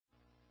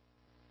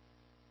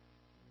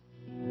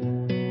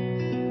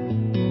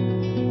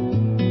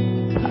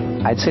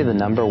I'd say the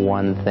number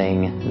one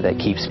thing that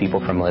keeps people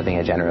from living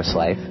a generous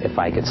life, if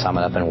I could sum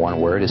it up in one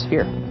word, is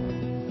fear.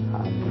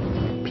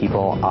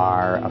 People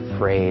are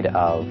afraid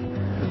of,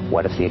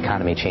 what if the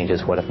economy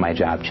changes? What if my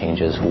job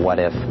changes? What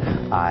if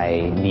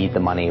I need the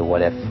money?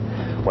 What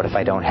if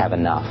I don't have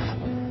enough?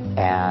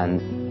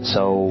 And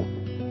so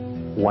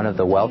one of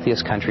the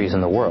wealthiest countries in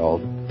the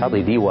world,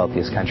 probably the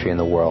wealthiest country in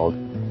the world,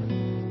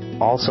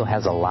 also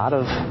has a lot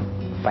of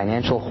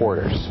financial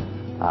hoarders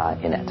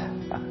in it.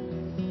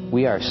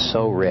 We are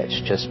so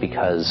rich just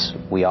because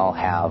we all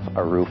have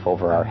a roof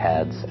over our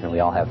heads, and we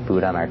all have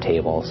food on our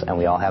tables, and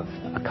we all have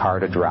a car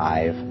to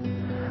drive.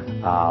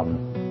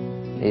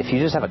 If you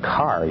just have a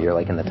car, you're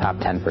like in the top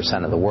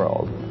 10% of the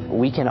world.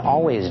 We can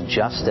always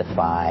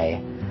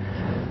justify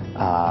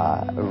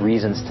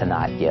reasons to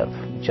not give.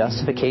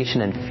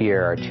 Justification and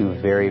fear are two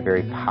very,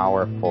 very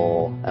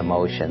powerful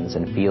emotions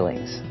and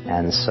feelings.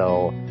 And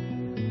so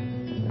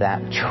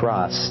that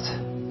trust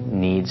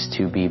needs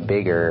to be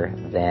bigger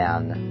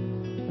than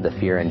the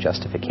fear and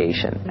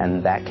justification.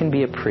 And that can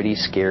be a pretty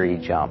scary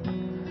jump.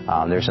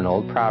 There's an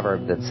old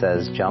proverb that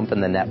says, jump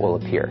and the net will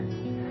appear.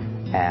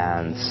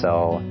 And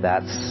so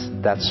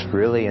that's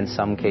really, in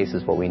some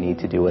cases, what we need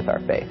to do with our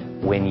faith.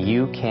 When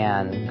you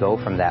can go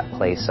from that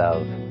place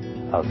of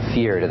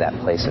fear to that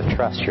place of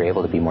trust, you're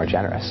able to be more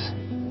generous.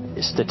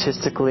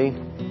 Statistically,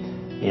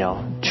 2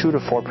 to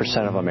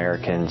 4% of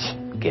Americans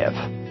give.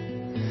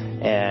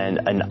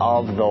 And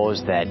of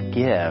those that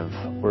give,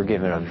 we're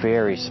given a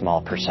very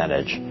small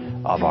percentage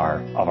of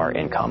our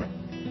income.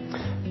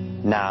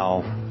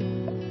 Now,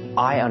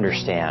 I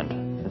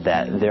understand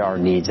that there are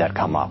needs that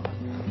come up.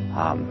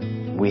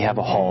 We have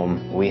a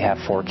home, we have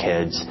 4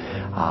 kids.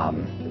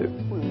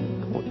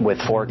 With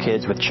 4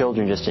 kids, with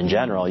children just in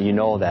general, you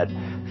know that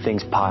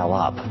things pile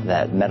up,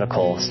 that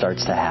medical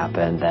starts to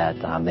happen,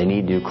 that they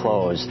need new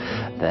clothes,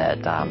 that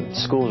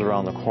school's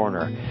around the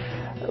corner.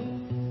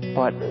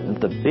 But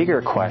the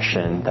bigger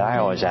question that I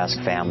always ask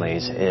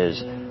families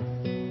is,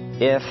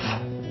 if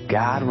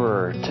God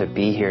were to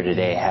be here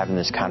today having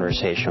this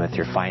conversation with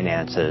your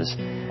finances,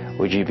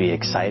 would you be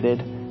excited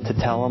to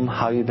tell him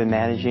how you've been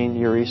managing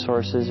your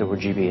resources, or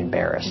would you be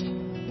embarrassed?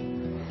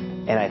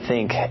 And I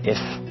think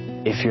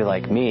if you're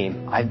like me,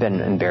 I've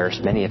been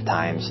embarrassed many of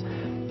times.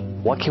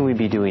 What can we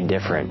be doing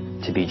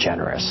different to be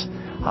generous?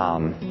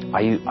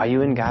 Are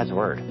you in God's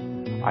Word?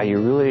 Are you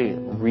really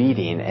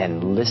reading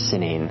and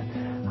listening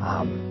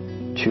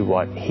to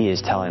what He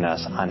is telling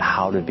us on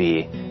how to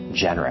be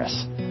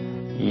generous?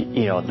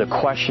 The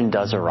question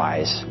does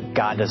arise.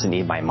 God doesn't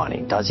need my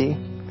money, does He?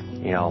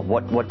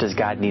 What does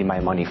God need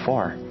my money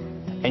for?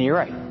 And you're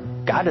right.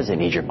 God doesn't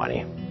need your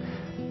money.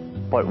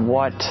 But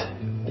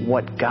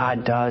what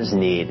God does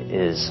need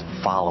is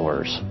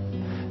followers.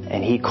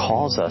 And He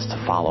calls us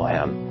to follow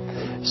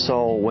Him.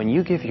 So when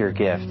you give your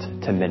gift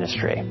to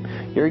ministry,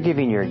 you're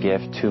giving your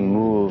gift to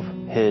move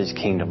His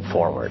kingdom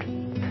forward.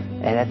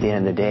 And at the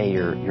end of the day,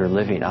 you're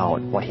living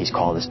out what He's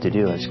called us to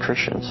do as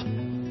Christians.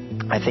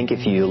 I think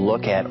if you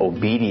look at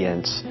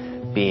obedience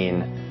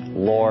being,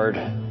 Lord,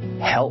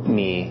 help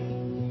me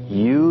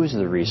use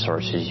the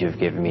resources you've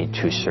given me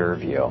to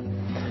serve you,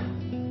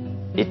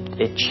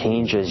 it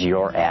changes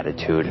your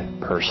attitude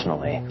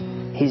personally.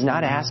 He's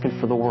not asking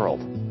for the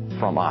world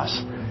from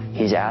us.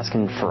 He's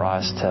asking for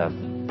us to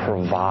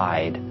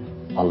provide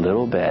a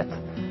little bit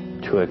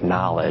to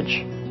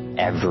acknowledge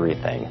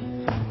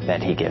everything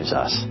that He gives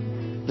us.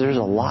 There's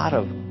a lot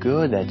of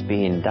good that's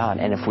being done,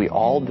 and if we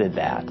all did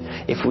that,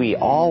 if we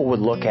all would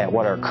look at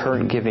what our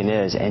current giving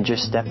is and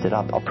just stepped it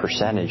up a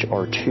percentage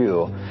or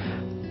two,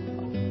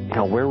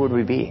 where would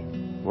we be?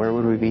 Where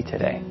would we be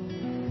today?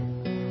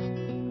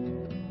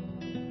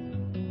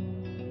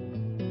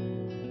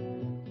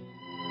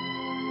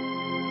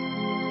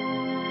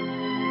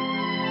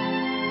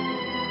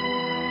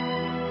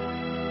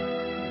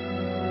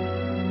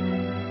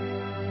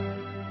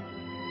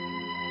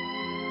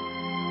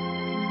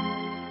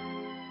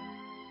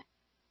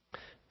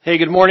 Hey,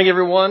 good morning,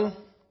 everyone.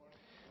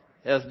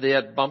 As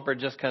that bumper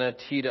just kind of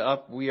teed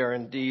up, we are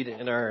indeed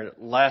in our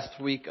last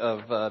week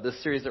of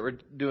this series that we're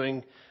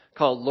doing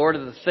called Lord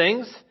of the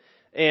Things.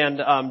 And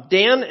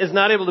Dan is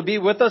not able to be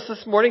with us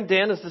this morning.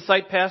 Dan is the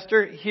site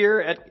pastor here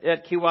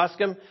at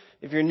Kewaskum.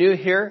 If you're new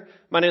here,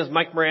 my name is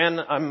Mike Moran.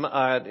 I'm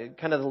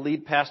kind of the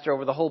lead pastor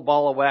over the whole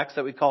ball of wax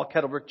that we call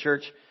Kettlebrook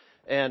Church.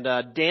 And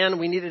Dan,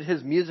 we needed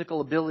his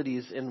musical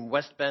abilities in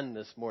West Bend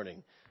this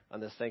morning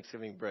on this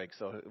Thanksgiving break.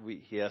 So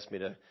he asked me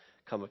to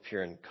come up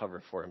here and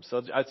cover for him.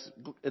 So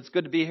it's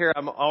good to be here.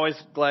 I'm always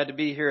glad to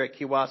be here at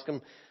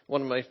Kewaskum,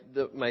 one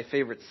of my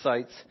favorite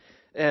sites.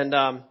 And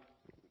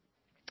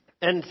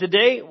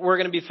today we're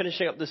going to be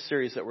finishing up this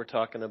series that we're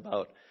talking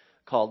about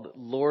called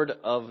Lord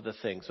of the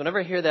Things. Whenever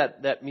I hear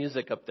that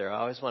music up there, I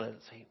always want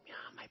to say, yeah,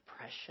 my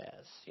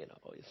precious,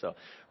 So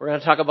we're going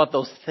to talk about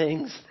those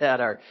things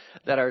that are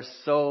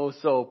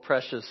so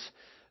precious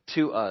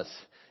to us.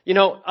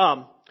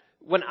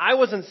 When I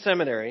was in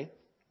seminary,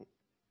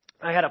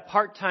 I had a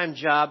part-time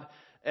job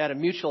at a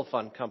mutual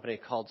fund company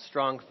called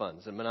Strong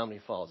Funds in Menominee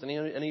Falls. Any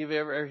of you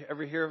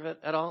ever hear of it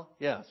at all?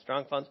 Yeah,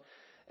 Strong Funds.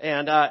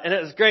 And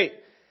it was great.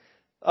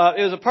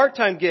 It was a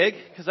part-time gig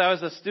because I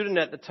was a student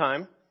at the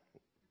time.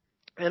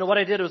 And what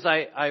I did was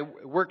I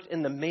worked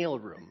in the mail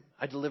room.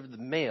 I delivered the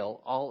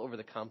mail all over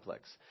the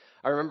complex.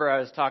 I remember I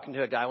was talking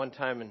to a guy one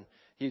time, and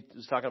he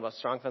was talking about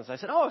Strong Funds. I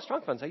said, "Oh,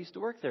 Strong Funds, I used to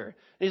work there."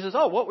 And he says,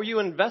 "Oh, what were you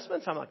in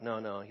investments?" I'm like,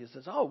 "No." He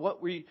says, "Oh,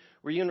 what were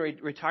you in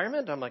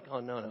retirement?" I'm like, "Oh,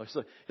 no." He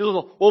says,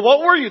 "Well, what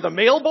were you, the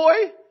mail boy?"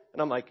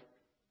 And I'm like,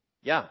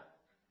 "Yeah."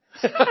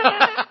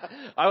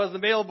 I was the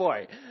mail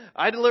boy.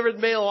 I delivered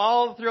mail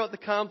all throughout the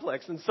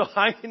complex, and so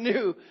I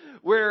knew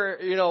where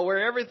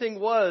everything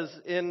was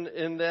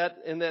in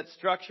that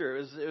structure.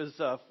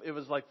 It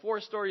was like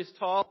 4 stories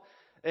tall,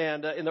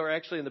 and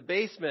actually in the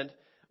basement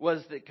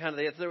was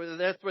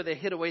that's where they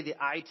hid away the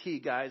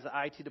IT guys, the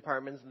IT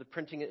departments, and the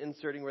printing and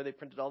inserting, where they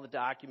printed all the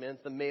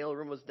documents. The mail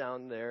room was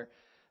down there,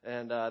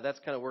 and that's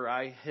kind of where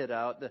I hid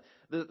out.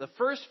 The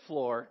first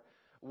floor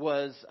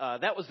was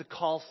the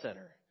call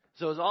center.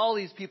 So it was all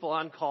these people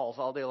on calls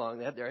all day long.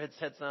 They had their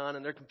headsets on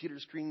and their computer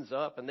screens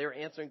up, and they were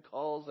answering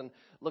calls and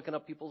looking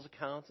up people's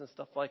accounts and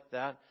stuff like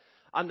that.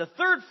 On the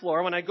 3rd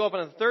floor, when I go up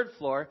on the 3rd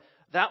floor,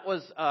 that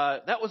was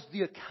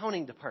the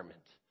accounting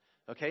department.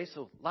 Okay,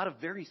 so a lot of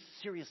very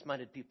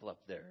serious-minded people up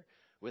there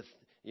with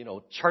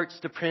charts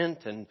to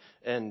print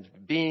and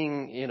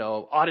being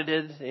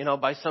audited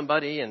by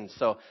somebody, and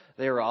so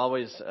they were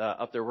always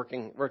up there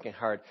working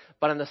hard.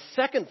 But on the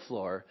 2nd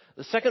floor,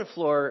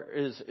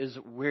 is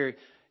where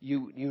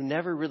you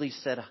never really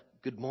said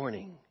good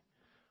morning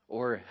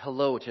or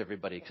hello to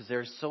everybody because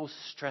they're so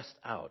stressed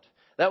out.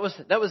 That was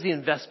the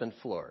investment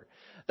floor.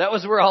 That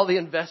was where all the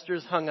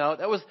investors hung out.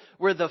 That was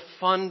where the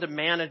fund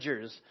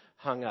managers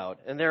hung out,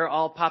 and they're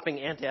all popping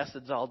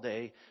antacids all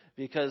day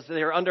because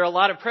they were under a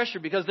lot of pressure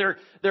because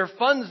their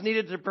funds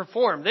needed to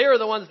perform. They were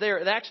the ones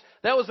there.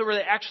 That was where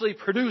they actually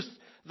produced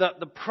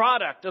the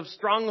product of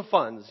Strong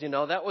Funds.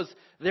 That was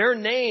their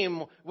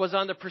name was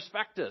on the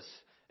prospectus.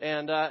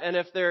 And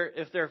if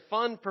their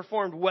fund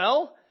performed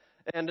well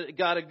and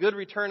got a good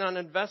return on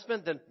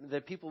investment,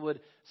 then people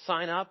would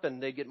sign up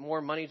and they get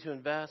more money to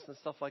invest and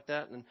stuff like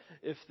that. And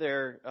if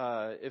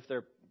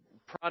their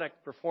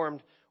product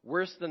performed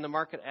worse than the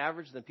market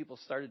average, then people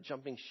started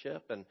jumping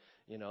ship, and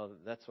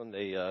that's when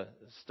they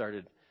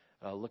started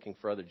looking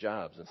for other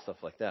jobs and stuff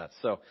like that.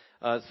 So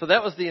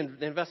that was the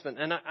investment,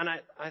 and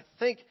I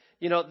think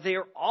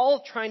they're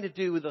all trying to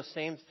do the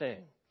same thing.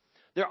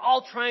 They're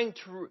all trying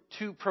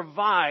to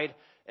provide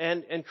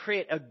and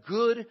create a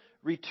good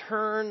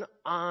return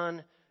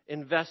on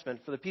investment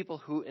for the people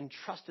who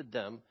entrusted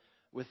them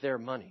with their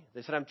money.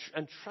 They said,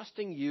 I'm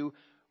trusting you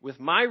with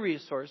my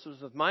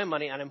resources, with my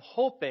money, and I'm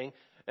hoping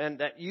and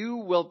that you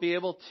will be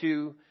able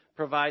to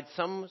provide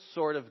some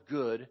sort of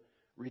good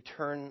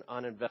return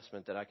on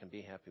investment that I can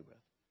be happy with.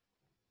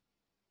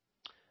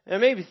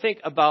 And maybe think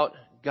about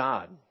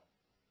God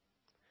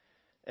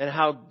and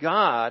how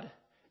God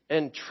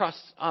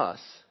entrusts us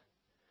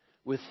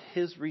with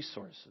His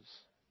resources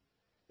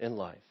in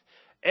life.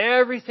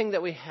 Everything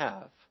that we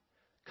have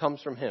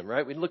comes from Him,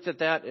 right? We looked at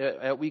that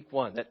at week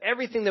 1, that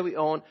everything that we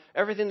own,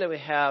 everything that we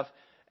have,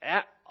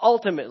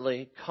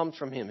 ultimately comes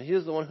from Him. He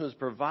is the one who has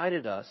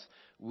provided us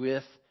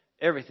with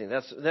everything.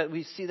 That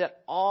we see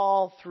that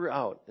all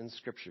throughout in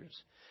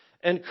Scriptures.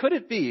 And could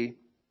it be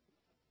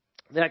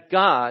that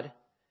God,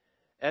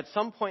 at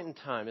some point in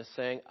time, is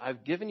saying,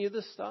 I've given you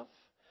this stuff,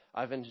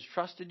 I've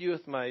entrusted you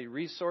with my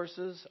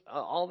resources,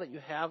 all that you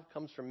have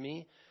comes from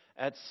me.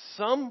 At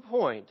some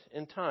point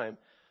in time,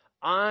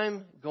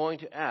 I'm going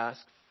to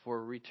ask for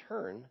a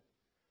return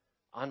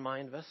on my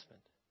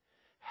investment.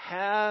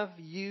 Have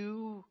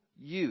you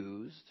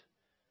used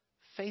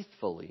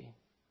faithfully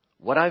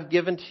what I've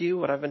given to you,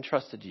 what I've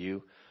entrusted to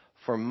you,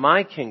 for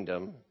my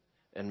kingdom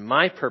and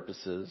my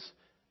purposes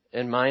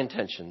and my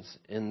intentions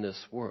in this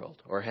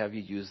world? Or have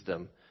you used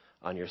them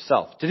on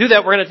yourself? To do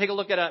that, we're going to take a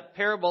look at a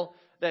parable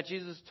that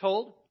Jesus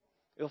told.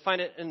 You'll find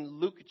it in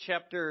Luke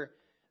chapter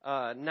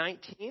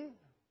 19.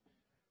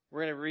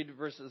 We're going to read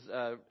verse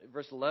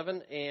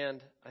 11, and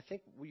I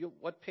think,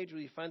 what page will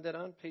you find that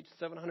on? Page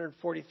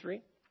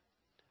 743?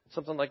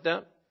 Something like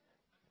that?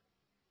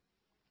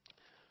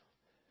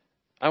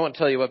 I won't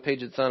tell you what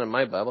page it's on in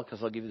my Bible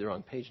because I'll give you the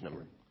wrong page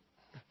number.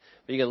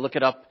 But you can look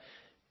it up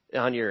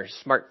on your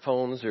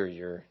smartphones or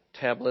your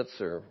tablets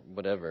or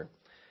whatever.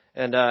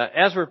 And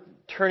as we're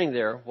turning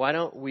there, why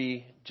don't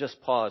we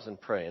just pause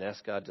and pray and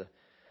ask God to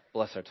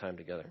bless our time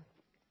together.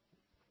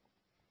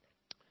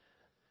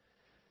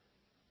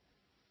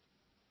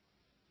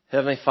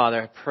 Heavenly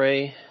Father, I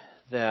pray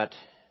that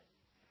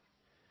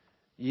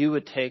you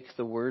would take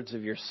the words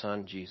of your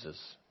Son, Jesus,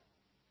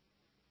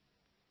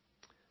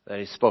 that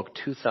He spoke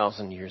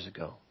 2,000 years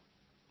ago,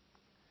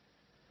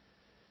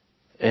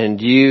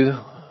 and you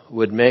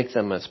would make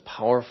them as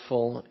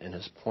powerful and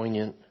as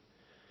poignant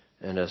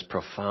and as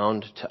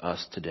profound to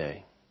us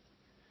today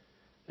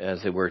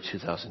as they were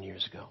 2,000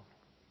 years ago.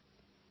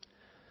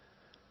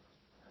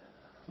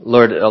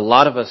 Lord, a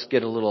lot of us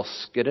get a little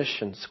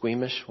skittish and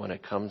squeamish when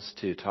it comes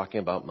to talking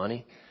about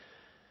money.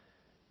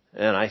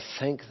 And I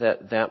think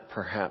that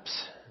perhaps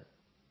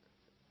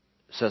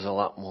says a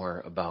lot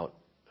more about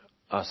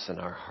us and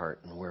our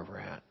heart and where we're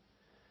at.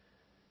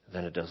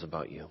 than it does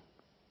about you.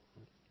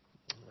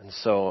 And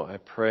so I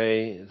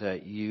pray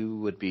that you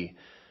would be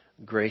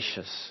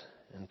gracious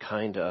and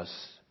kind to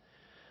us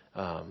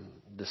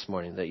this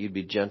morning, that you'd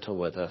be gentle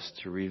with us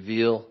to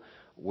reveal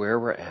where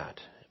we're at,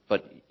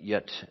 but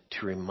yet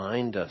to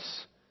remind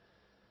us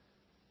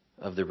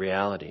of the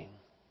reality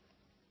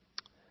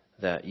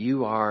that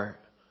you are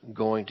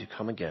going to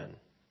come again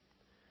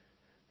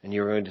and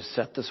you're going to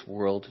set this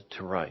world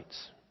to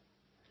rights.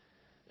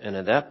 And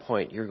at that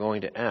point, you're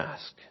going to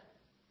ask,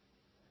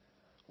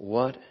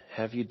 what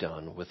have you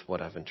done with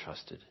what I've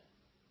entrusted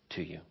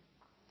to you?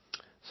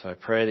 So I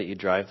pray that you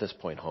drive this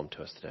point home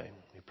to us today.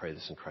 We pray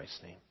this in Christ's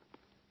name.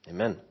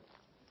 Amen.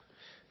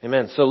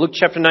 Amen. So Luke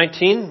chapter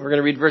 19, we're going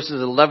to read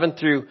verses 11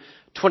 through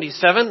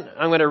 27.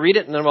 I'm going to read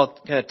it and then we'll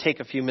kind of take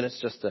a few minutes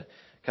just to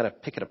kind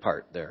of pick it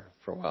apart there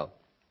for a while.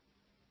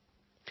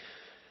 It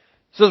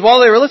says,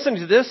 while they were listening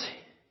to this,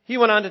 he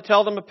went on to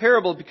tell them a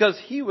parable because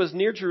he was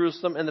near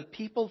Jerusalem and the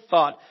people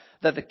thought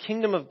that the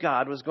kingdom of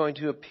God was going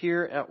to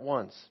appear at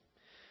once.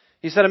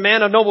 He said, a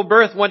man of noble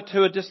birth went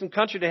to a distant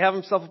country to have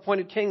himself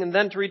appointed king and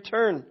then to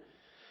return.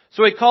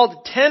 So he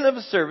called 10 of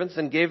his servants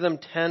and gave them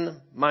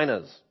 10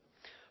 minas.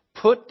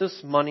 Put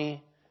this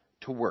money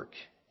to work,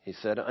 he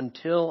said,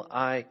 until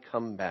I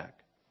come back.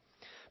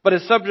 But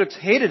his subjects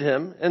hated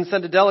him and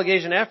sent a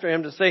delegation after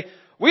him to say,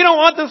 we don't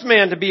want this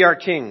man to be our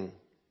king.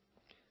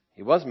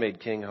 He was made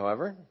king,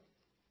 however,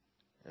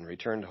 and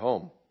returned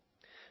home.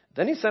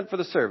 Then he sent for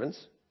the servants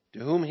to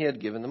whom he had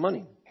given the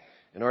money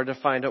in order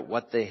to find out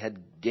what they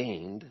had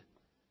gained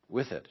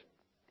with it.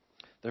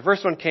 The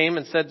first one came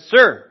and said,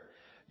 sir,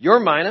 your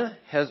mina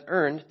has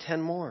earned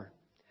 10 more.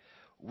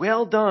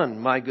 Well done,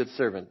 my good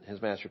servant,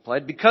 his master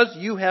replied. Because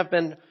you have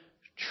been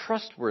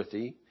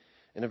trustworthy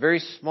in a very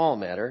small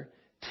matter,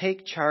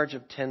 take charge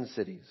of 10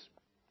 cities.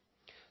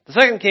 The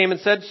second came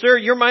and said, sir,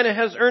 your mina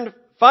has earned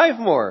 5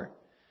 more.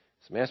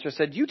 His master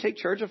said, you take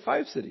charge of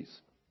 5 cities.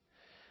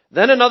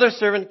 Then another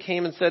servant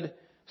came and said,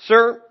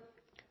 sir,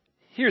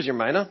 here's your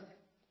mina.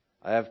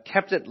 I have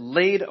kept it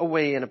laid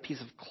away in a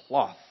piece of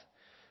cloth.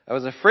 I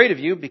was afraid of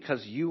you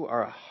because you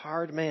are a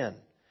hard man.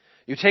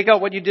 You take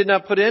out what you did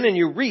not put in and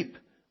you reap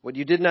what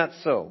you did not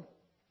sow.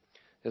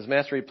 His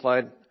master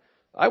replied,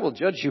 I will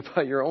judge you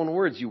by your own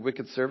words, you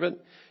wicked servant.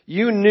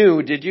 You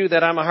knew, did you,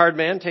 that I'm a hard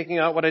man, taking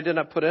out what I did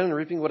not put in and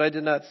reaping what I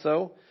did not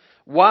sow?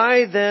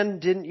 Why then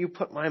didn't you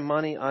put my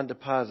money on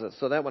deposit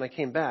so that when I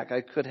came back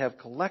I could have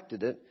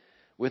collected it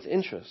with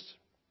interest?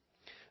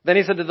 Then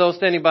he said to those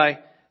standing by,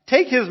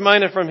 take his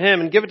mina from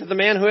him and give it to the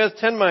man who has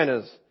 10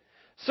 minas.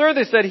 Sir,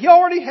 they said, he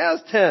already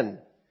has 10.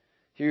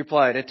 He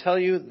replied, I tell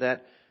you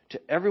that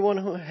to everyone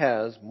who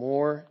has,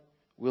 more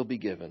will be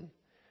given.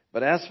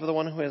 But as for the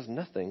one who has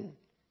nothing,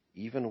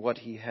 even what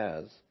he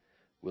has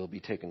will be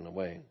taken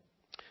away.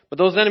 But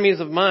those enemies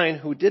of mine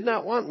who did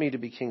not want me to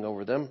be king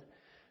over them,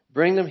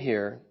 bring them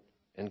here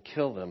and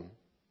kill them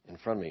in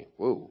front of me.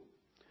 Whoa.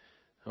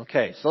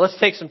 Okay, so let's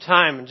take some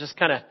time and just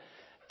kind of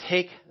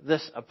take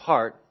this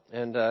apart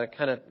and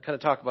kind of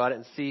talk about it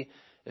and see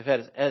if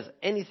it has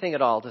anything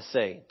at all to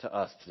say to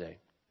us today.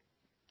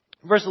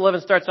 Verse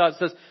 11 starts out, it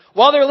says,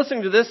 while they were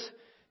listening to this,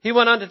 he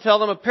went on to tell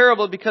them a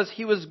parable because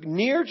he was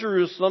near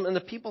Jerusalem and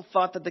the people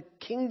thought that the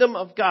kingdom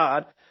of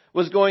God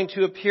was going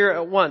to appear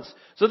at once.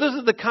 So this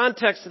is the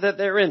context that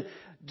they're in.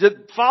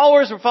 The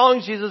followers were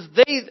following Jesus.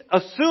 They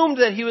assumed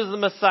that he was the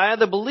Messiah.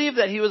 They believed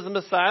that he was the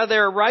Messiah. They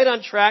were right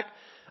on track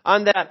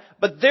on that.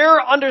 But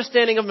their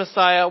understanding of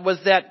Messiah was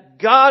that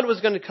God was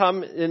going to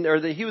come in,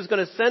 or that he was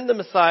going to send the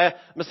Messiah.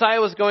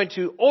 Messiah was going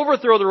to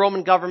overthrow the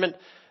Roman government,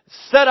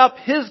 set up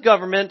his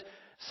government,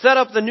 set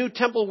up the new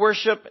temple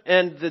worship,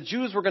 and the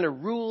Jews were going to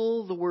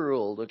rule the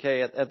world,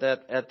 okay, at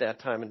that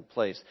time and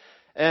place.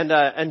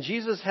 And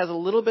Jesus has a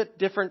little bit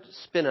different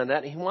spin on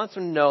that. He wants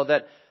them to know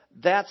that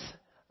that's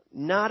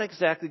not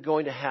exactly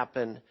going to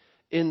happen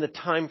in the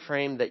time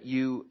frame that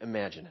you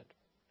imagine it.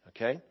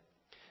 Okay?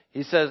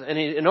 He says, and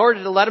in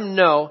order to let them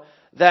know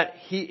that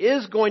he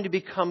is going to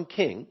become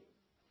king,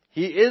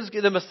 he is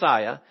the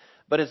Messiah,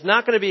 but it's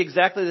not going to be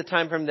exactly the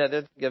time frame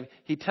that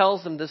he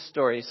tells them this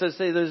story. He says,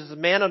 there's a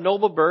man of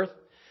noble birth,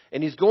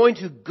 and he's going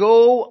to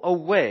go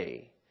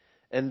away,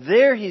 and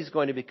there he's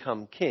going to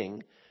become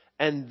king,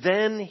 and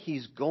then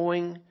he's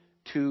going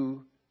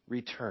to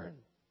return.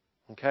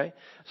 Okay?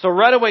 So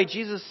right away,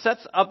 Jesus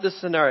sets up this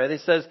scenario. He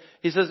says,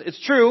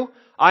 it's true,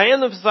 I am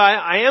the Messiah,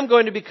 I am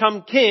going to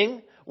become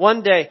king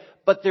one day,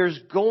 but there's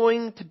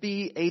going to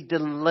be a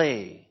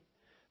delay.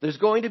 There's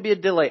going to be a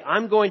delay.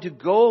 I'm going to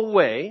go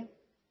away,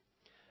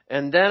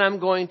 and then I'm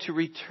going to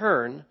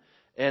return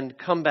and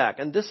come back.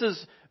 And this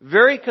is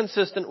very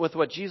consistent with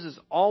what Jesus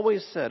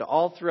always said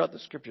all throughout the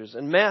scriptures.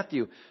 In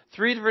Matthew,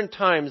 3 different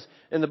times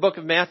in the book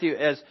of Matthew,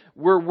 as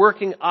we're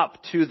working up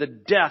to the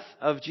death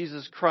of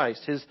Jesus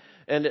Christ,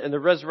 and the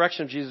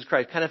resurrection of Jesus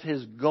Christ, kind of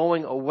his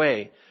going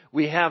away,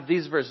 we have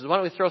these verses. Why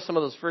don't we throw some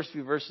of those first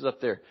few verses up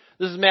there?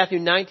 This is Matthew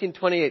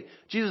 19:28.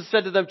 Jesus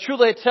said to them,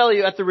 "Truly I tell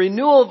you, at the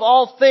renewal of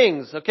all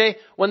things," okay,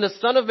 when the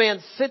Son of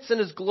Man sits in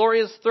his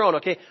glorious throne,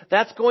 okay,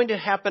 that's going to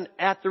happen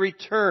at the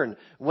return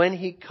when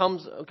he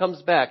comes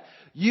back.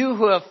 "You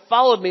who have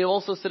followed me will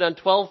also sit on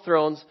 12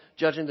 thrones,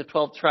 judging the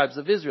 12 tribes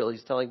of Israel."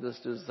 He's telling this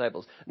to his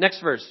disciples.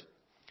 Next verse,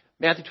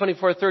 Matthew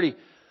 24:30.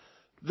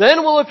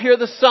 "Then will appear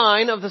the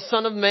sign of the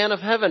Son of Man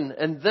of heaven,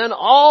 and then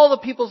all the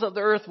peoples of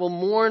the earth will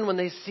mourn when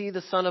they see the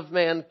Son of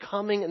Man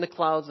coming in the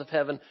clouds of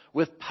heaven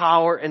with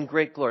power and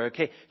great glory."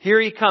 Okay, here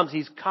he comes.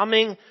 He's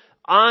coming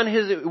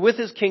with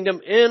his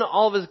kingdom in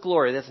all of his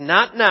glory. That's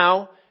not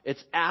now.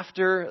 It's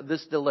after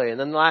this delay. And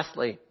then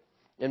lastly,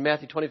 in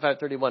Matthew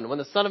 25:31, when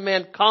the Son of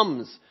Man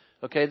comes,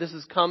 okay, this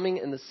is coming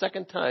in the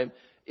second time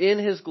in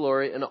his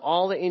glory, and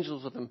all the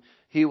angels with him,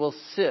 he will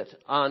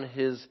sit on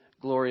his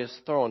glorious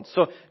throne.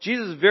 So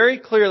Jesus very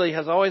clearly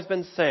has always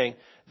been saying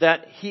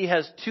that he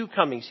has two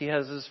comings. He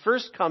has his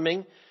first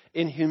coming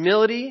in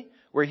humility,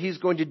 where he's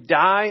going to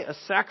die a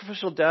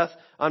sacrificial death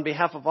on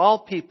behalf of all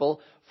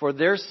people for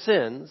their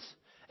sins,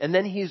 and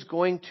then he's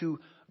going to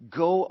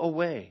go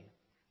away.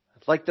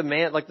 Like the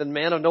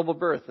man of noble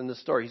birth in the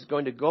story. He's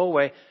going to go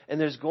away, and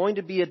there's going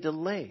to be a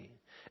delay.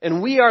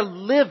 And we are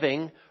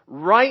living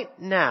right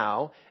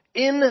now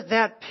in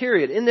that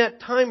period, in that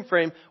time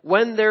frame,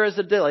 when there is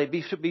a delay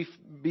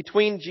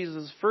between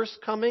Jesus'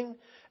 first coming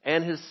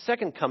and his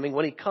second coming,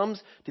 when he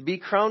comes to be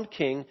crowned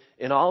king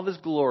in all of his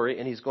glory,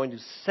 and he's going to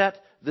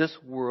set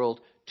this world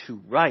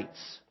to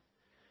rights.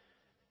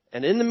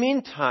 And in the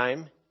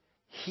meantime,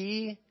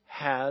 he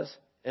has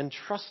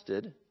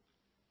entrusted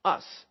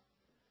us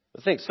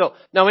with things. So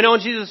now we know in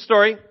Jesus'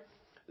 stories,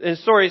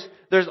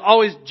 there's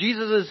always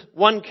Jesus is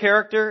one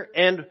character,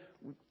 and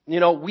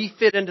we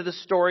fit into the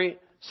story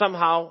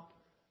somehow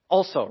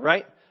also,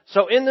 right?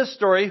 So in this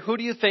story, who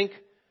do you think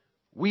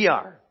we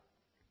are?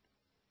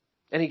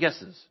 Any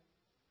guesses?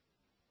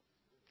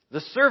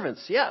 The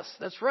servants. Yes,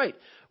 that's right.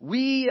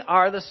 We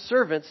are the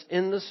servants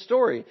in the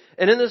story.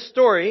 And in this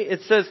story,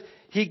 it says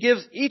he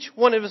gives each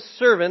one of his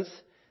servants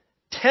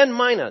 10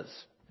 minas.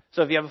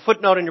 So if you have a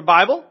footnote in your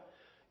Bible,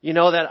 you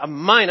know that a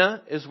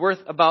mina is worth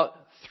about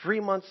 3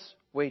 months'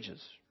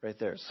 wages right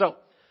there. So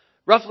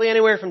roughly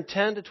anywhere from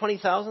 10 to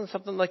 20,000,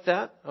 something like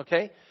that,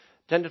 okay?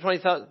 10 to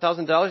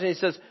 $20,000, and he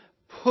says,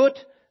 put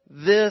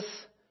this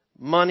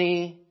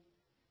money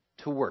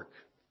to work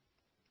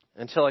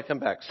until I come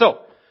back.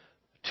 So,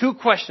 2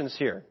 questions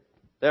here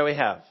that we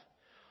have.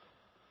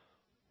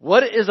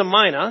 What is a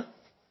mina,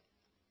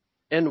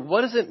 and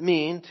what does it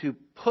mean to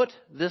put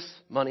this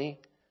money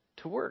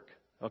to work?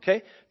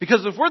 Okay?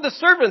 Because if we're the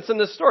servants in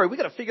this story, we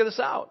got to figure this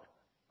out.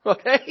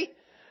 Okay?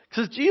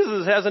 Because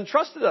Jesus has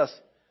entrusted us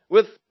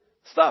with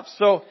stuff.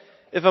 So,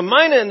 if a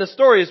mina in the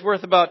story is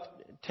worth about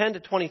 10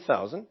 to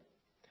 20,000.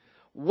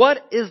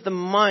 What is the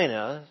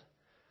mina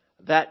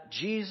that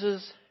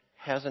Jesus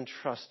has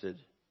entrusted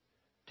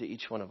to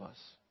each one of us?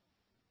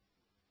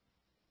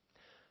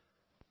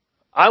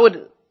 I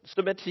would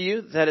submit to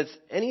you that it's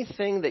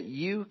anything that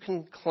you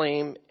can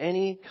claim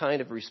any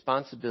kind of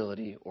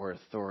responsibility or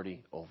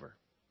authority over.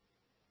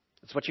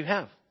 It's what you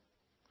have.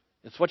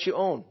 It's what you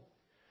own.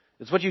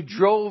 It's what you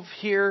drove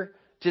here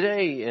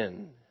today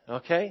in.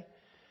 Okay?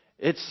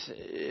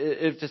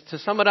 It's to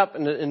sum it up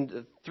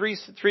in three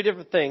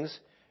different things.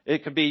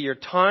 It could be your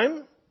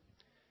time,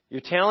 your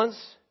talents,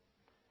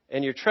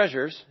 and your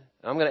treasures.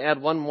 I'm going to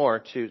add one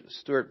more to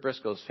Stuart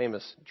Briscoe's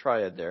famous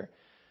triad there.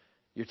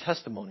 Your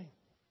testimony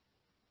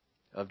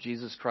of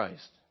Jesus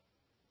Christ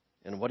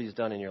and what he's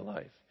done in your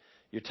life.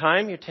 Your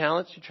time, your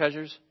talents, your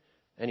treasures,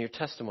 and your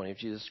testimony of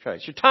Jesus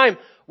Christ. Your time,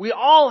 we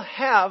all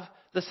have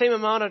the same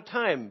amount of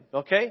time,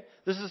 okay?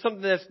 This is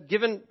something that's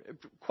given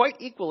quite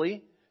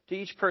equally to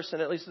each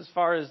person, at least as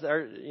far as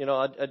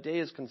a day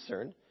is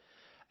concerned.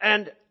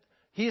 And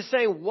he's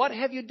saying, what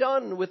have you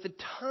done with the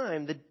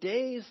time, the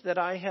days that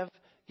I have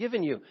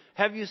given you?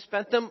 Have you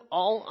spent them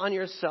all on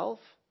yourself?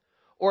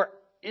 Or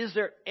is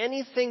there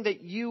anything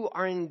that you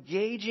are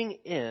engaging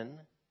in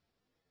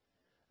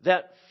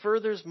that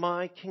furthers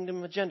my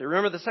kingdom agenda?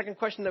 Remember, the second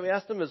question that we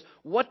asked him is,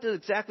 what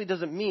exactly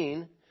does it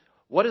mean?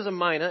 What is a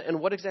mina? And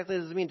what exactly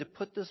does it mean to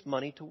put this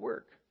money to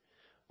work?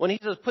 When he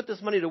says put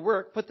this money to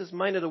work, put this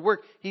mina to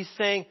work, he's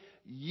saying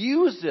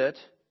use it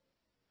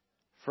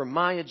for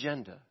my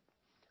agenda.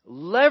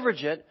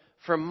 Leverage it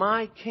for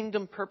my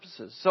kingdom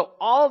purposes. So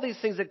all these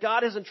things that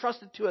God has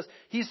entrusted to us,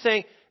 he's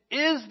saying,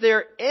 is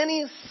there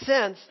any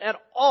sense at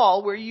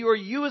all where you are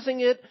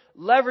using it,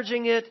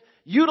 leveraging it,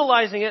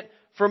 utilizing it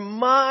for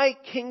my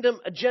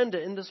kingdom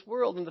agenda in this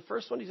world? And the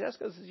first one he's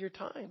asking us is your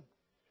time.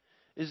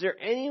 Is there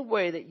any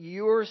way that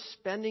you're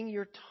spending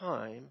your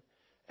time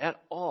at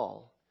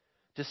all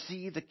to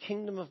see the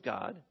kingdom of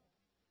God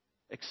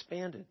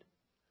expanded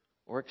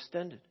or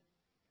extended?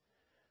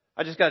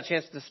 I just got a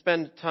chance to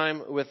spend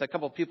time with a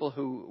couple of people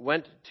who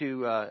went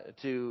to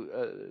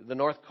the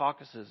North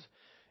Caucasus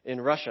in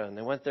Russia, and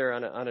they went there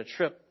on a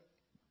trip.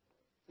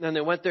 And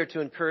they went there to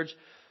encourage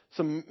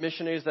some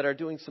missionaries that are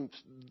doing some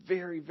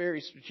very,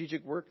 very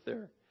strategic work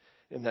there.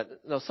 And that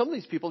now some of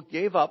these people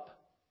gave up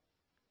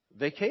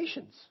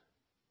vacations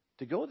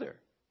to go there.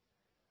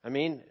 I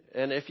mean,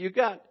 and if you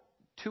got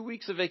 2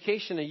 weeks of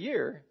vacation a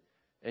year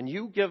and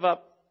you give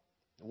up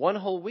one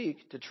whole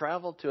week to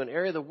travel to an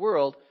area of the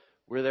world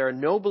where there are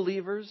no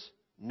believers,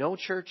 no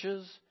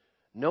churches,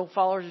 no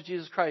followers of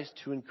Jesus Christ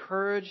to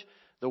encourage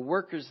the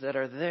workers that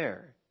are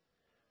there,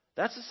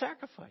 that's a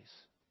sacrifice.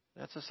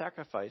 That's a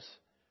sacrifice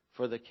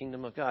for the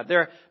kingdom of God.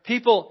 There are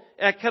people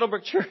at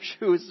Kettlebrook Church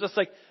who is just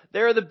like,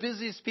 they're the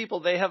busiest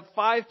people. They have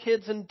 5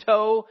 kids in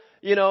tow,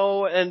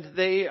 and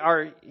they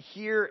are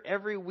here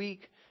every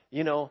week,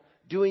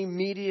 doing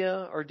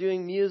media or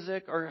doing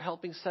music or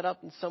helping set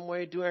up in some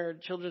way, doing our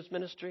children's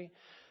ministry.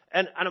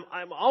 And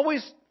I'm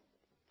always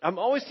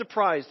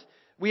surprised.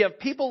 We have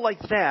people like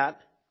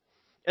that,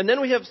 and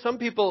then we have some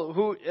people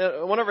who,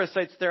 at one of our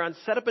sites, they're on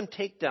setup and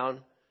takedown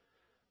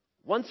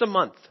once a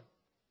month.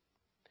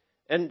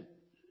 And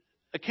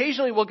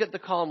occasionally we'll get the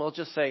call and we'll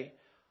just say,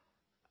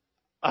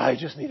 I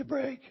just need a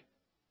break.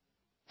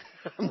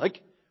 I'm like,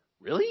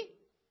 really?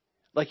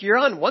 Like you're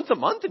on once a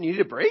month and you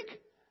need a break?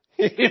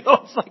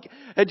 It's like,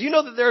 and do you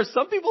know that there are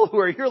some people who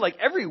are here like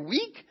every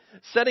week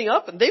setting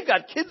up and they've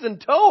got kids in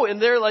tow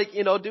and they're like,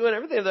 doing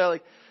everything. They're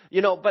like,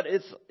 but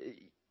it's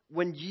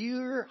when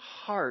your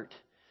heart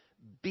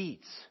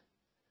beats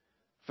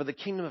for the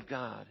kingdom of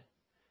God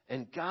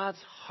and God's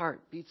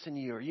heart beats in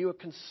you, or you are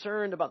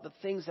concerned about the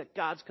things that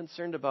God's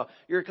concerned about,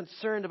 you're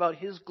concerned about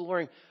His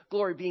glory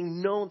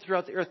being known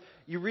throughout the earth,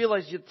 you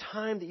realize the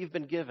time that you've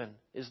been given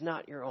is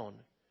not your own,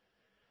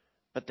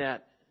 but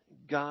that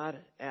God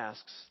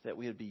asks that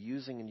we would be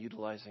using and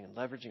utilizing and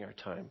leveraging our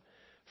time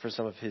for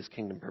some of His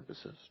kingdom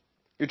purposes.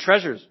 Your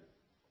treasures.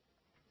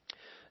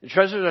 Your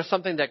treasures are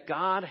something that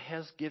God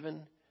has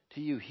given to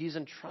you. He's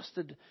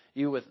entrusted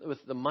you with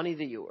the money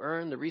that you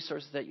earn, the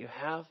resources that you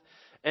have.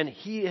 And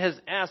He has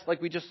asked,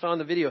 like we just saw in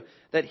the video,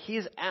 that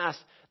He's asked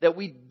that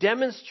we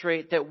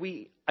demonstrate that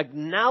we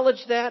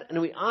acknowledge that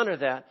and we honor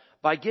that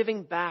by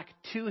giving back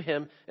to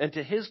Him and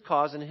to His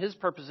cause and His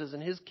purposes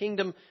and His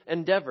kingdom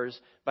endeavors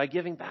by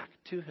giving back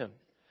to Him.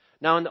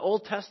 Now, in the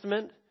Old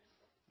Testament,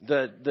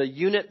 the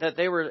unit that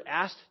they were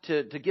asked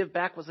to give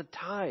back was a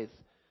tithe.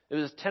 It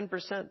was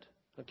 10%,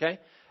 okay?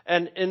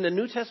 And in the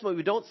New Testament,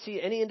 we don't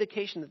see any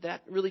indication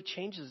that really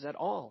changes at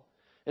all.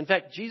 In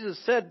fact,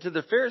 Jesus said to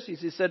the Pharisees,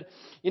 He said,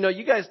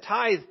 you guys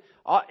tithe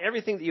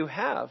everything that you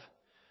have,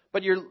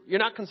 but you're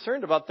not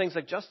concerned about things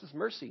like justice,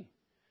 mercy,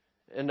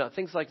 and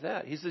things like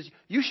that. He says,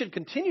 you should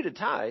continue to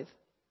tithe,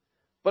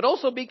 but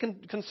also be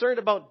concerned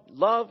about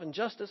love and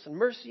justice and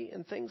mercy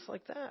and things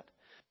like that.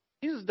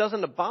 Jesus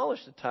doesn't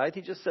abolish the tithe.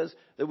 He just says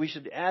that we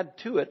should add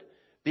to it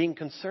being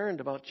concerned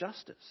about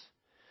justice.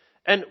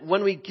 And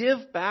when we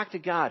give back to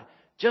God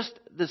just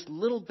this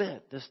little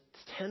bit, this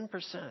 10%,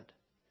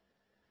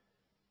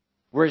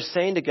 we're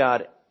saying to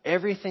God,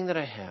 everything that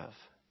I have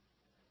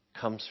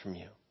comes from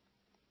You.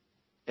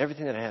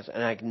 Everything that I have.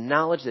 And I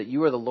acknowledge that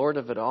You are the Lord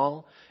of it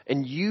all.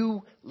 And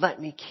You let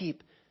me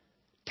keep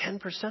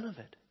 10% of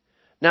it.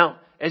 Now,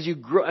 as you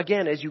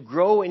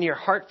grow in your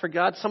heart for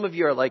God, some of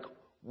you are like,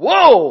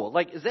 whoa!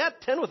 Like, is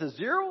that 10 with a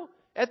 0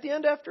 at the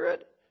end after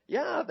it?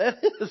 Yeah, that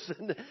is.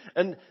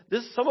 And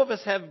some of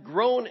us have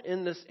grown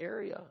in this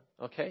area.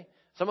 Okay?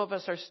 Some of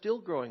us are still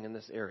growing in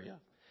this area.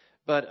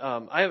 But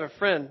I have a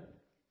friend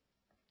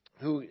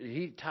who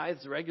he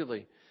tithes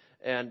regularly.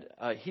 And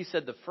he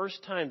said the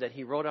first time that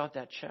he wrote out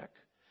that check,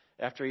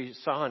 after he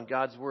saw in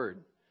God's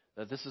Word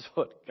that this is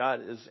what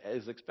God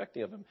is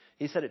expecting of him,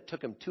 he said it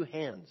took him 2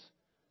 hands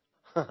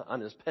on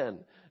his pen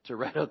to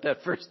write out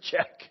that first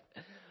check.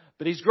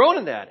 But he's grown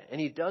in that, and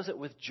he does it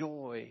with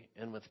joy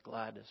and with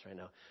gladness right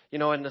now.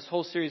 In this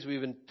whole series we've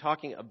been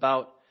talking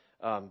about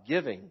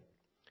giving.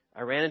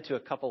 I ran into a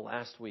couple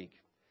last week,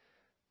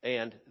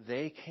 and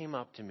they came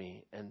up to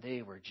me, and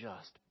they were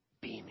just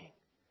beaming.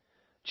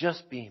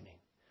 Just beaming.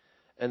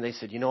 And they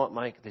said, you know what,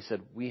 Mike? They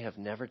said, we have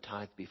never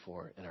tithed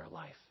before in our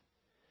life.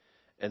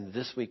 And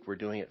this week we're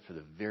doing it for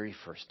the very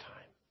first time.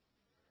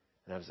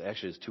 And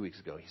it was 2 weeks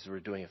ago. He said, we're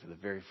doing it for the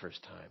very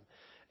first time.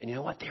 And you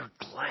know what? They were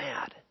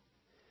glad.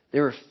 They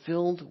were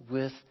filled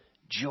with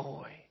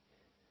joy.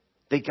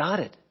 They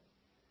got it.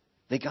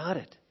 They got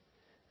it.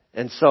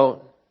 And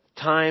so,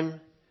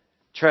 time,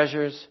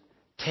 treasures,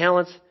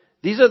 talents,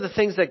 these are the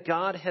things that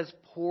God has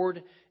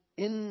poured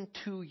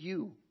into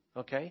you.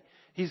 Okay?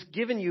 He's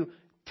given you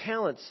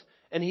talents,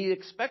 and He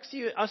expects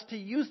us to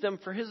use them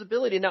for His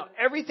ability. Now,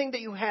 everything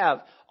that you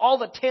have, all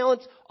the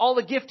talents, all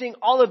the gifting,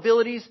 all the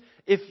abilities,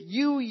 if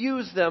you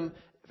use them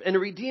and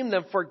redeem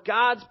them for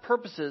God's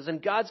purposes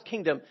and God's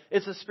kingdom,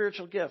 it's a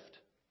spiritual gift.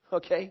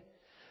 Okay?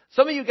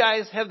 Some of you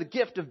guys have the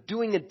gift of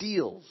doing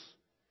deals.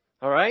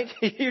 All right?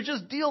 You're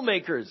just deal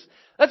makers.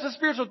 That's a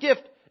spiritual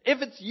gift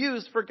if it's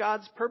used for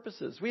God's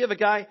purposes. We have a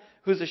guy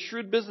who's a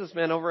shrewd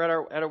businessman over at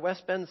our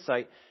West Bend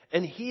site,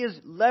 and he is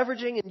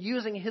leveraging and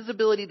using his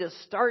ability to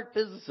start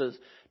businesses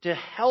to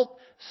help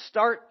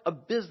start a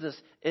business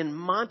in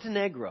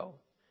Montenegro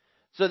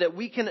so that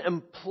we can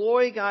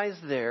employ guys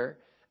there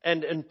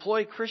and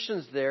employ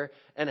Christians there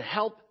and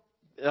help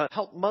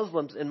help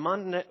Muslims in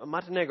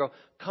Montenegro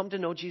come to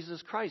know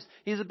Jesus Christ.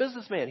 He's a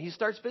businessman. He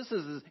starts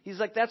businesses. He's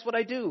like, that's what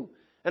I do.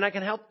 And I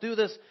can help do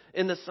this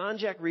in the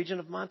Sanjak region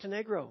of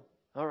Montenegro.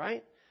 All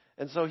right?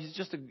 And so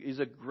he's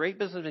a great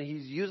businessman.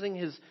 He's using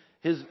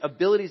his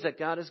abilities that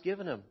God has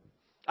given him.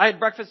 I had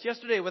breakfast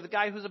yesterday with a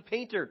guy who's a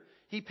painter.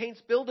 He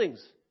paints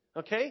buildings.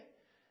 Okay?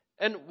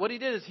 And what he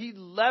did is he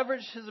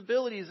leveraged his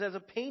abilities as a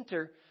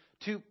painter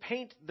to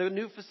paint the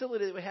new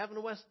facility that we have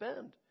in West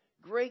Bend.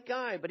 Great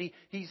guy, but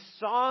he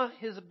saw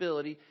his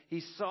ability,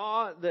 he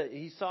saw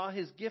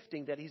his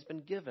gifting that he's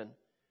been given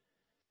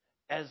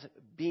as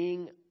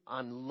being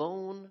on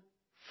loan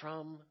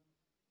from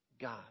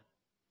God.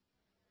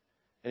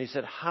 And he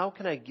said, how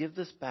can I give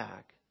this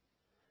back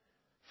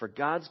for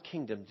God's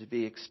kingdom to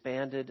be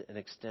expanded and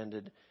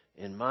extended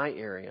in my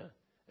area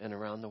and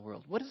around the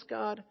world? What has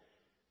God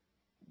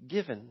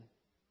given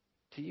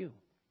to you?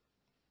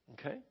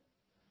 Okay?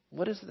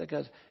 What is it that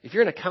God's... If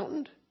you're an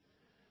accountant,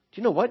 do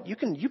you know what? You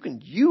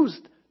can use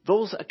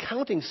those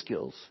accounting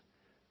skills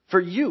for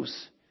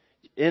use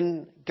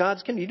in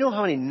God's kingdom. You know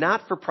how many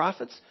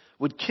not-for-profits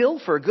would kill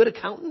for a good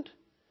accountant?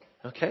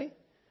 Okay?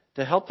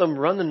 To help them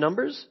run the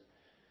numbers?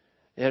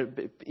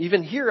 And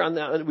even here,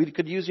 we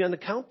could use you on the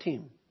count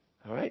team.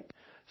 All right?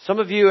 Some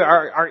of you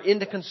are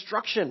into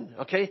construction.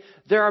 Okay?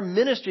 There are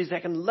ministries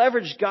that can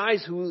leverage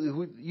guys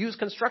who use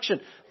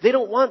construction. They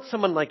don't want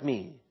someone like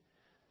me.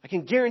 I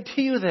can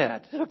guarantee you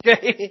that,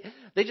 okay?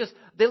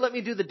 They let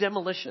me do the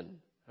demolition,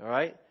 all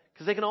right?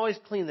 Because they can always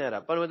clean that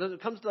up. But when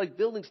it comes to like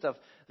building stuff,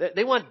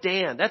 they want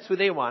Dan. That's who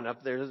they want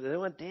up there. They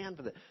want Dan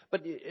for that.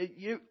 But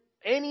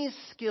any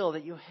skill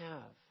that you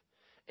have,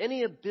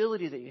 any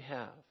ability that you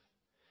have,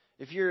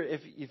 if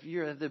you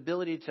have the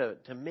ability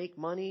to make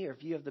money, or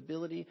if you have the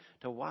ability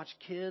to watch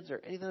kids or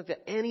anything like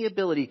that, any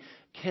ability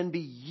can be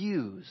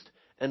used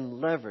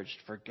and leveraged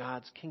for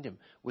God's kingdom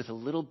with a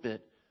little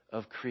bit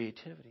of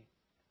creativity.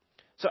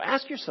 So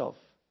ask yourself,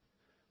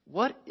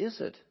 what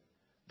is it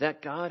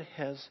that God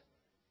has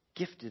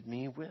gifted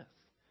me with?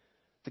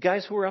 The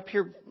guys who are up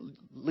here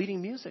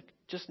leading music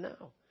just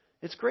now,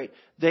 it's great.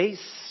 They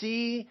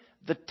see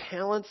the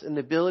talents and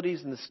the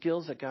abilities and the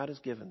skills that God has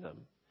given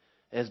them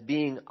as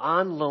being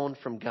on loan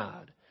from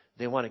God.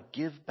 They want to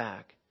give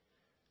back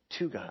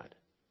to God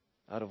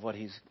out of what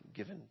He's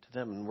given to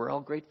them, and we're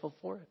all grateful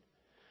for it.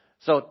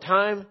 So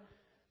time,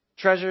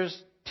 treasures,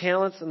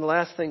 talents, and the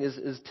last thing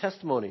is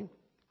testimony.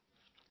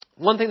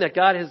 One thing that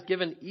God has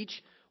given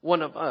each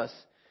one of us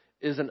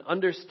is an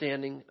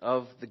understanding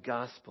of the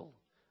gospel,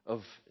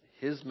 of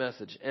His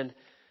message. And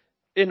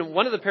in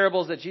one of the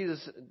parables that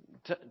Jesus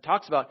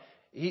talks about,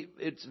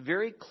 it's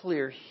very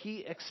clear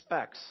He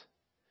expects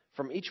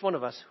from each one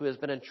of us who has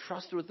been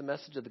entrusted with the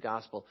message of the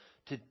gospel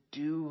to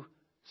do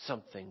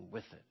something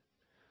with it,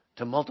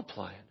 to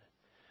multiply it.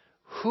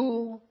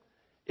 Who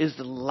is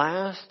the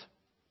last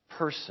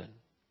person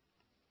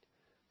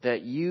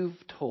that you've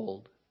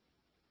told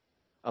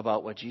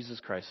about what Jesus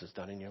Christ has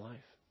done in your life?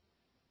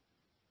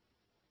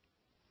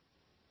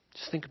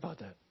 Just think about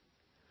that.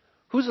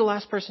 Who's the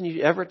last person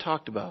you ever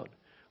talked about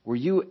where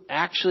you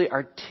actually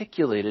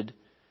articulated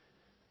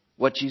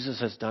what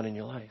Jesus has done in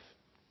your life?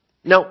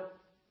 Now,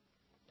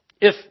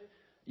 if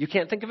you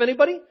can't think of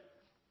anybody,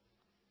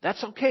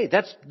 that's okay.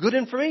 That's good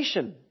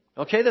information.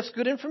 Okay, that's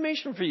good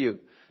information for you.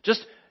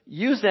 Just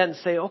use that and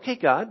say, okay,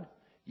 God,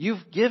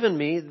 you've given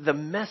me the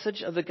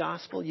message of the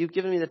gospel. You've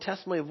given me the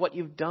testimony of what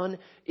you've done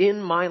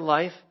in my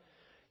life.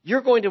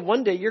 I'm going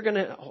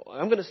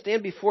to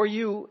stand before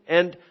you,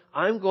 and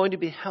I'm going to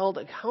be held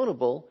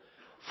accountable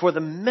for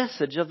the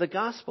message of the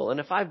gospel. And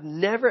if I've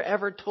never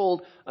ever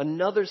told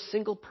another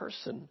single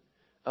person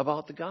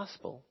about the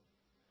gospel,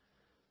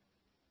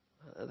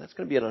 that's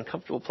going to be an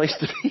uncomfortable place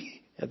to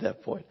be at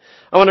that point.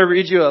 I want to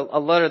read you a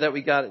letter that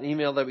we got, an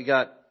email that we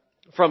got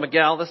from a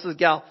gal. This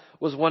gal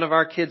was one of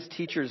our kids'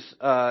 teachers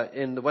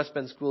in the West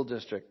Bend School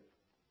District.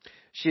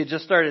 She had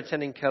just started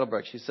attending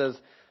Kettlebrook. She says,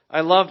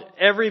 I loved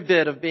every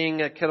bit of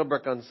being at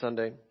Kettlebrook on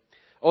Sunday.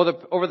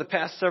 Over the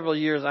past several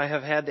years, I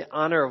have had the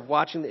honor of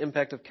watching the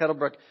impact of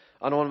Kettlebrook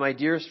on one of my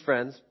dearest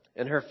friends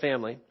and her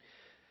family.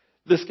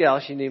 This gal,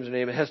 she names her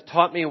name, has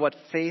taught me what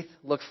faith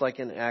looks like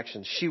in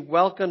action. She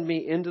welcomed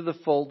me into the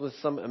fold with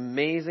some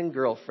amazing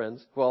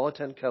girlfriends who all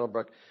attend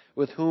Kettlebrook,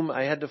 with whom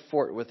I had to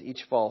fort with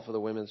each fall for the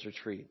women's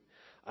retreat.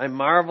 I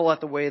marvel at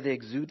the way they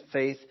exude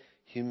faith,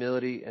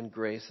 humility, and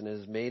grace, and it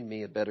has made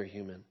me a better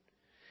human.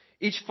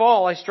 Each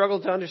fall, I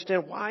struggled to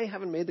understand why I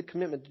haven't made the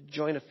commitment to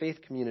join a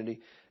faith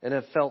community and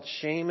have felt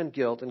shame and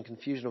guilt and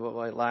confusion about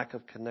my lack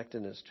of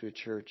connectedness to a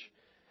church.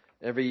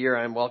 Every year,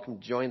 I am welcome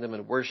to join them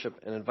in worship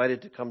and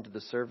invited to come to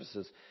the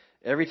services.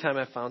 Every time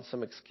I found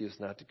some excuse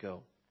not to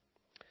go.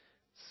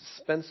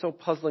 It's been so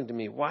puzzling to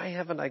me. Why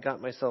haven't I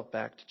got myself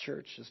back to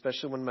church,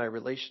 especially when my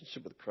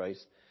relationship with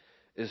Christ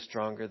is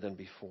stronger than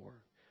before?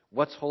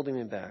 What's holding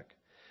me back?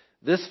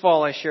 This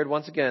fall, I shared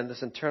once again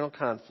this internal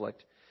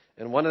conflict,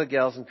 and one of the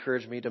gals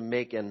encouraged me to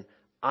make an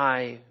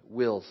I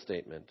will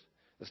statement,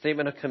 a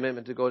statement of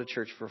commitment to go to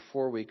church for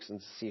 4 weeks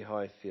and see how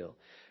I feel.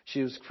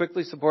 She was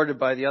quickly supported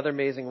by the other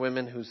amazing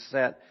women who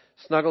sat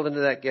snuggled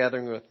into that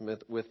gathering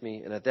with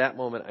me, and at that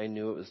moment I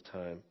knew it was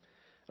time.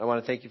 I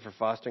want to thank you for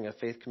fostering a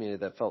faith community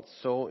that felt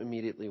so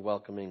immediately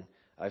welcoming.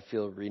 I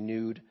feel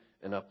renewed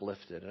and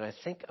uplifted. And I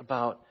think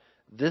about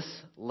this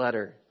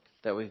letter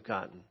that we've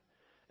gotten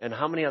and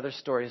how many other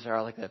stories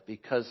are like that,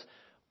 because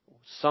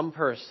some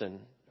person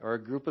or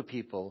a group of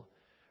people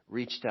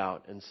reached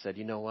out and said,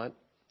 you know what?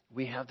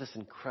 We have this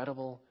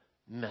incredible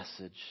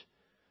message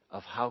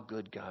of how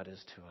good God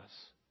is to us,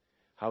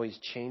 how He's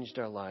changed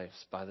our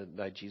lives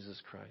by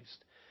Jesus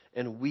Christ.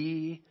 And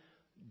we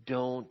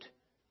don't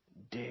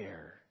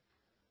dare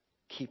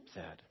keep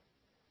that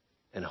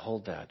and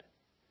hold that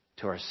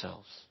to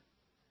ourselves.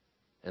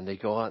 And they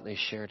go out and they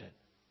shared it.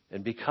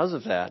 And because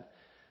of that,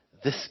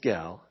 this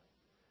gal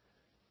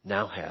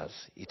now has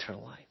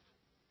eternal life.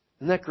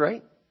 Isn't that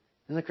great?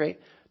 Isn't that great?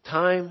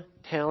 Time,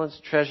 talents,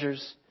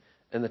 treasures,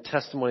 and the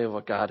testimony of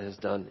what God has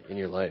done in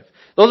your life.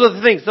 Those are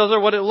the things. Those are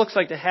what it looks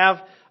like to have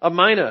a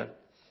mina.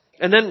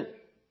 And then,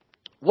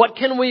 what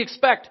can we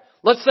expect?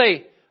 Let's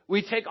say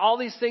we take all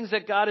these things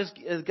that God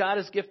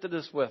has gifted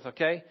us with,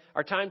 okay?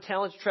 Our time,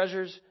 talents,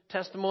 treasures,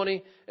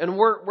 testimony, and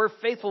we're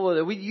faithful with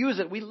it. We use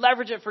it. We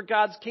leverage it for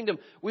God's kingdom.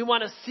 We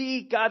want to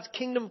see God's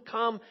kingdom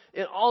come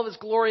in all of His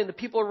glory, and the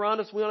people around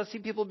us, we want to see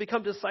people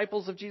become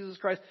disciples of Jesus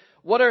Christ.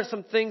 What are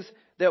some things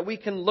that we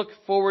can look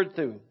forward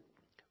to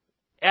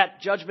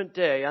at Judgment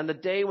Day, on the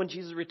day when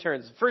Jesus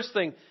returns? First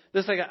thing,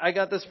 I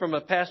got this from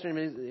a pastor.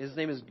 His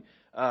name is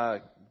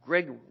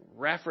Greg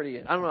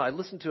Rafferty. I don't know. I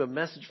listened to a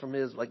message from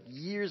his like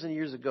years and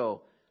years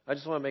ago. I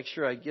just want to make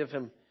sure I give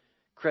him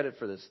credit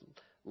for this.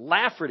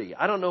 Lafferty.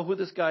 I don't know who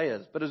this guy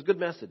is, but it was a good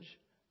message.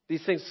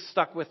 These things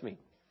stuck with me.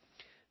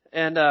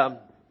 And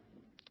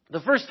the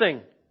first thing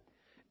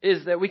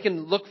is that we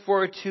can look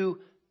forward to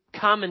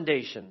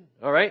commendation.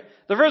 All right?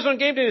 The first one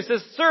came to me and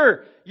says,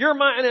 "Sir, your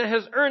mina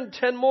has earned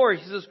 10 more.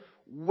 He says,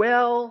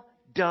 "Well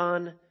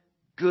done,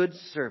 good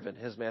servant,"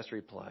 his master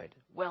replied.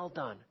 Well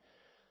done.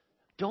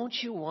 Don't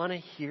you want to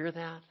hear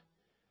that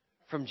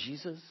from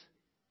Jesus?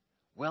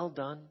 Well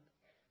done,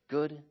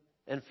 good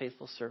and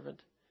faithful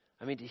servant.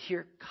 I mean, to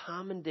hear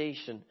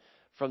commendation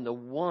from the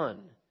one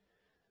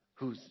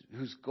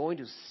who's going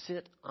to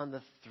sit on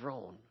the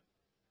throne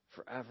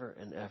forever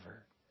and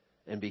ever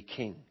and be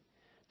king.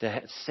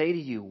 To say to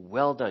you,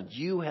 well done.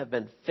 You have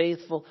been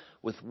faithful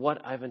with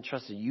what I've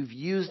entrusted. You've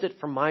used it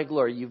for my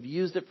glory. You've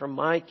used it for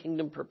my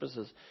kingdom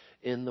purposes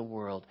in the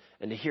world.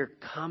 And to hear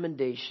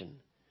commendation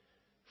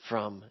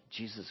from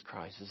Jesus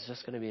Christ is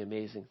just going to be an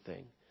amazing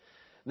thing.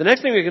 The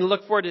next thing we can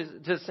look forward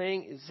to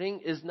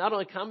seeing is not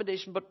only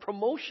commendation, but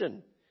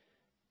promotion.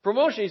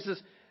 Promotion.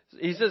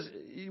 He says,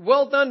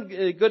 well done,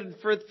 good and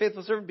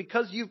faithful servant,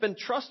 because you've been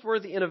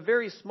trustworthy in a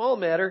very small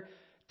matter.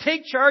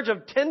 Take charge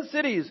of 10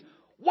 cities.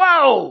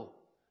 Wow!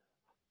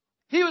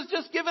 He was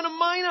just given a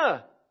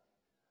mina.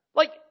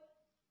 Like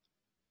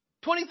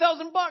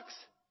 $20,000.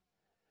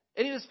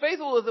 And he was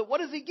faithful with it. What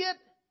does he get?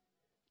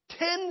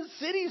 10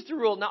 cities to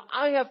rule. Now,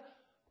 I have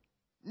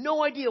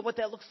no idea what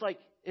that looks like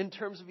in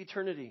terms of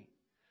eternity.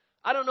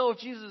 I don't know if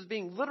Jesus is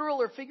being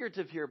literal or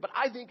figurative here, but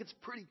I think it's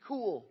pretty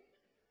cool.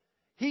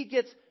 He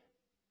gets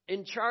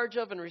in charge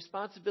of and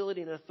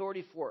responsibility and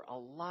authority for a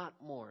lot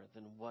more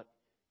than what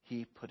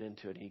he put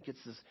into it. He gets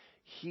this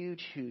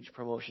huge, huge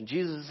promotion.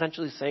 Jesus is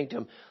essentially saying to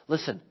him,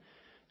 listen,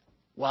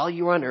 while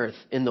you were on earth,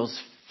 in those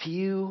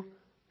few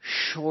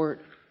short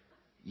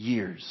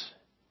years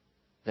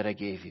that I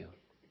gave you,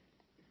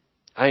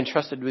 I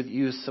entrusted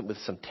you with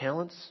some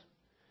talents.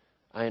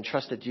 I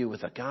entrusted you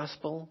with a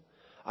gospel.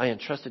 I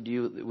entrusted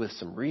you with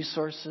some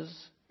resources.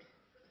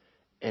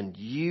 And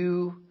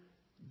you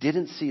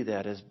didn't see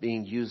that as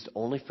being used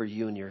only for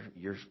you and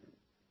your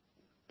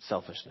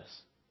selfishness.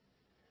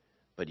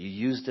 But you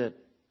used it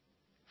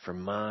for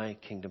my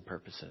kingdom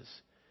purposes.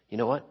 You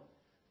know what?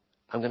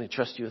 I'm going to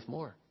trust you with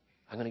more.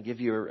 I'm going to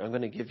give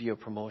you a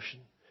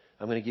promotion.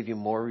 I'm going to give you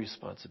more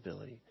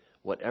responsibility.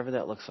 Whatever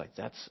that looks like,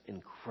 that's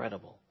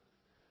incredible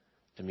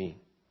to me.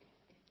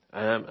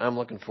 I'm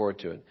looking forward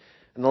to it.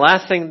 And the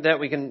last thing that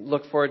we can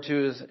look forward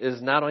to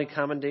is not only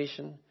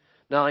commendation,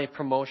 not only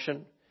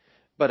promotion,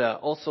 but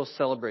also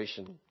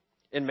celebration.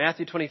 In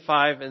Matthew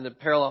 25, in the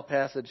parallel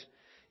passage,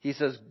 he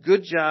says,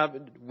 good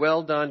job,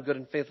 well done, good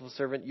and faithful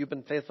servant. You've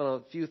been faithful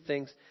in a few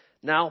things.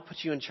 Now I'll put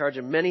you in charge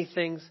of many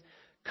things.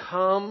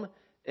 Come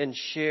and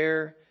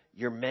share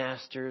your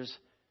master's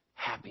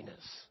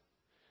happiness.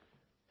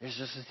 There's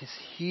just this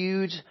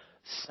huge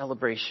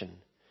celebration.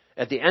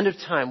 At the end of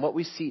time, what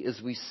we see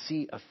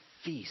a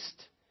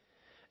feast.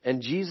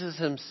 And Jesus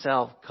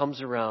himself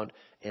comes around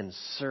and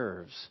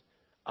serves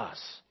us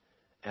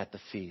at the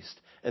feast.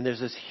 And there's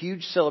this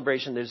huge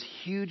celebration. There's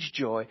huge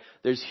joy.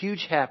 There's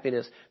huge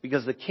happiness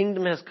because the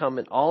kingdom has come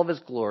in all of its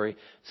glory.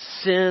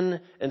 Sin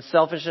and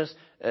selfishness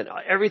and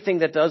everything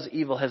that does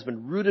evil has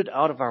been rooted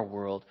out of our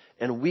world.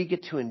 And we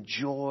get to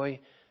enjoy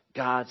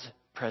God's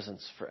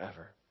presence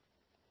forever.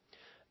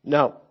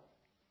 Now,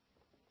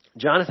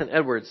 Jonathan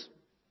Edwards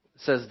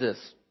says this.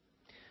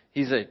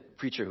 He's a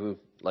preacher who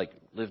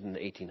lived in the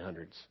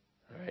 1800s.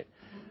 All right.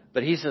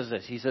 But he says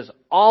this. He says,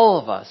 all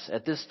of us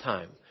at this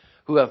time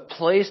who have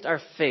placed our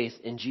faith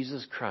in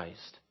Jesus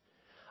Christ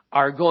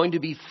are going to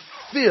be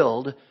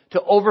filled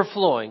to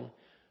overflowing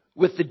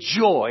with the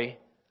joy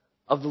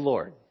of the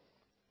Lord.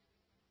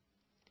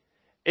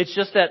 It's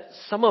just that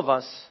some of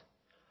us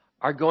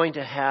are going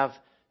to have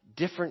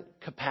different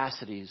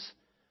capacities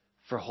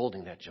for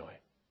holding that joy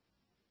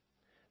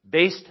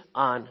based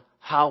on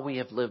how we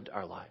have lived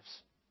our lives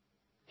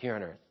here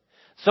on earth.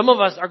 Some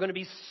of us are going to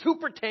be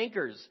super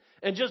tankers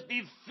and just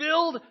be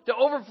filled to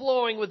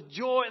overflowing with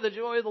joy, the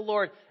joy of the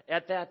Lord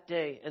at that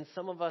day. And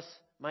some of us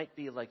might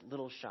be like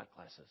little shot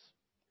glasses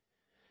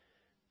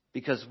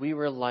because we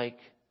were like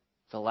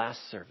the last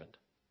servant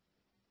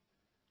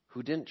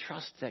who didn't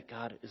trust that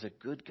God is a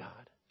good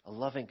God, a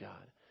loving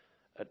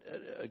God,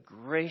 a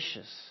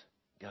gracious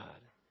God.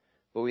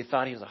 But we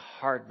thought he was a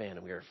hard man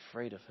and we were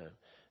afraid of him.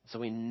 So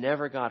we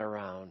never got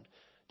around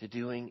to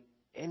doing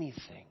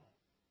anything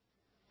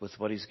with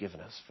what he's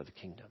given us for the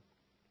kingdom.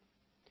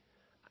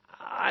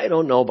 I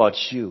don't know about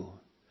you,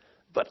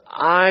 but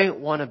I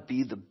want to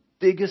be the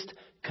biggest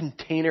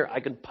container I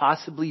can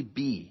possibly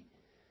be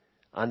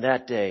on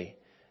that day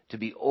to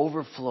be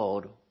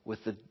overflowed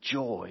with the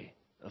joy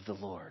of the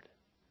Lord.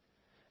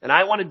 And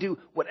I want to do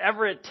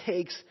whatever it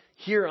takes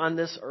here on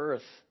this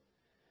earth.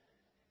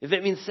 If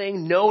it means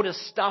saying no to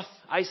stuff,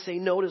 I say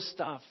no to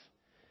stuff.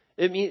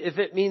 If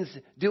it means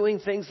doing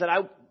things that I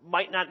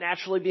might not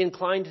naturally be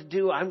inclined to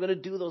do, I'm going to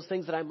do those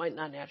things that I might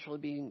not naturally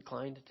be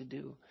inclined to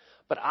do.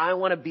 But I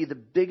want to be the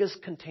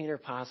biggest container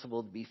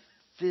possible to be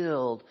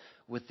filled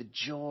with the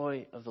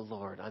joy of the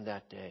Lord on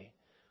that day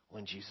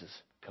when Jesus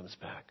comes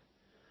back.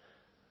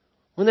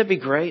 Wouldn't that be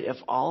great if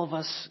all of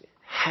us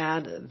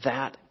had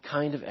that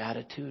kind of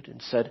attitude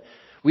and said,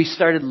 we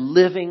started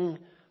living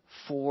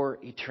for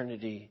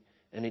eternity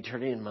and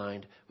eternity in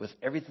mind with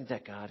everything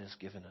that God has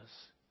given us?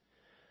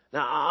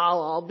 Now,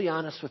 I'll be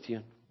honest with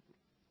you.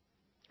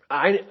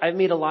 I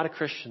meet a lot of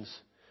Christians,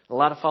 a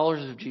lot of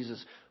followers of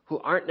Jesus who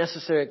aren't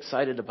necessarily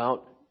excited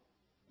about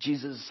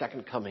Jesus'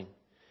 second coming.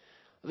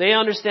 They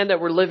understand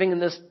that we're living in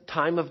this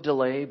time of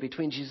delay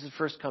between Jesus'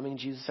 first coming and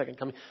Jesus' second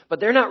coming, but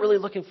they're not really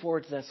looking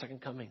forward to that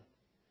second coming.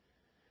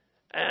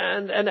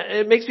 And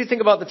it makes me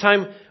think about the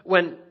time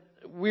when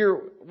we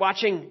were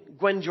watching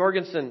Gwen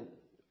Jorgensen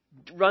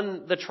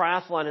run the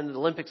triathlon in the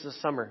Olympics this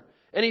summer.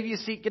 Any of you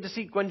get to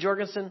see Gwen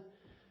Jorgensen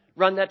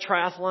run that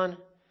triathlon?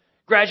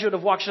 Graduate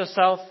of Waukesha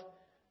South.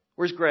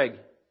 Where's Greg?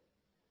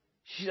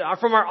 She's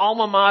from our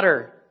alma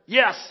mater.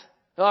 Yes.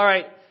 All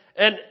right.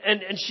 And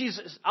she's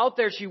out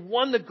there. She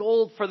won the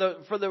gold for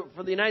the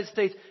United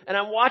States. And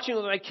I'm watching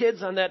with my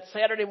kids on that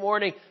Saturday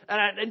morning.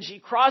 And she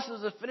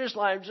crosses the finish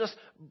line. I'm just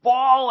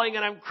bawling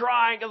and I'm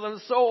crying because I'm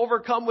so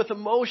overcome with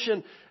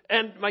emotion.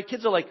 And my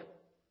kids are like,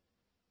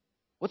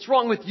 "What's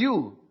wrong with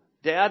you,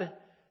 Dad?"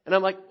 And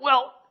I'm like,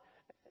 well,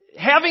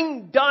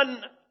 having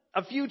done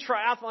a few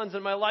triathlons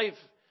in my life,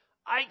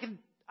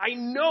 I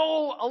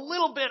know a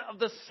little bit of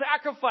the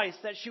sacrifice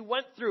that she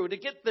went through to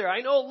get there.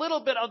 I know a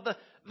little bit of the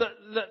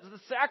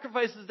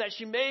sacrifices that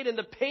she made and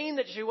the pain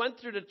that she went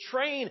through to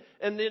train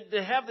and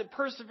to have the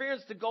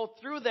perseverance to go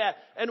through that.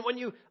 And when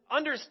you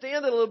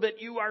understand it a little bit,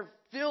 you are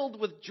filled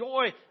with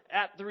joy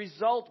at the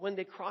result when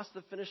they cross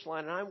the finish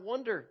line. And I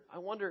wonder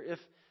if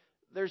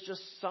there's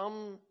just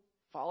some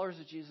followers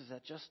of Jesus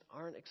that just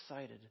aren't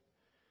excited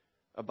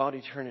about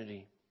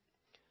eternity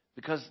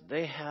because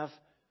they have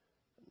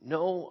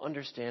no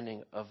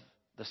understanding of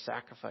the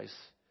sacrifice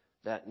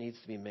that needs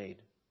to be made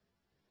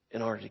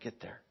in order to get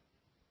there.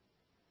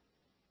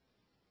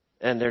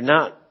 And they're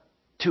not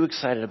too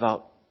excited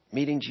about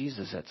meeting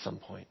Jesus at some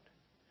point.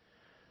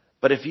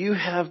 But if you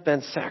have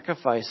been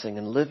sacrificing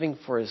and living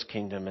for his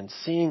kingdom and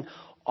seeing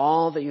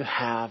all that you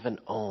have and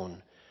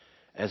own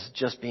as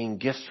just being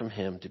gifts from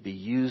him to be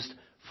used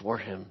for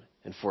him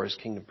and for his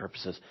kingdom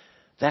purposes,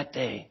 that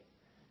day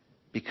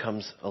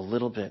becomes a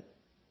little bit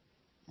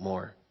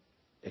more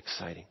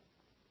exciting.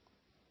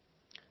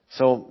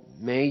 So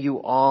may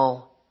you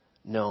all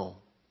know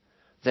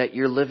that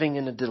you're living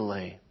in a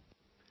delay.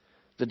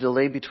 The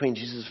delay between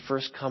Jesus'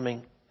 first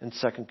coming and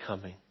second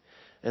coming.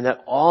 And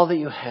that all that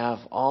you have,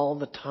 all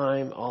the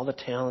time, all the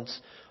talents,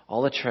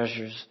 all the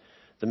treasures,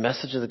 the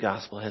message of the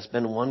gospel has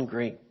been one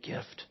great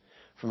gift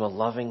from a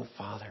loving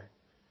Father.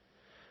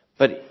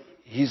 But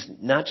he's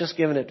not just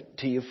given it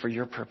to you for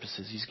your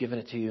purposes. He's given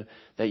it to you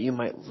that you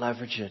might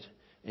leverage it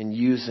and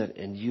use it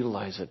and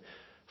utilize it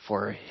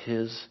for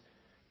his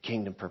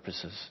kingdom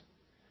purposes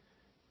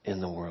in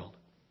the world.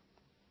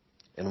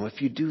 And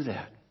if you do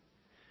that,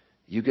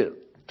 you get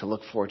to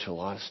look forward to a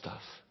lot of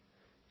stuff.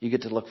 You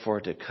get to look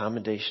forward to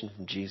commendation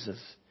from Jesus.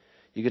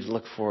 You get to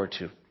look forward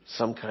to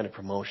some kind of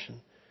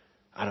promotion.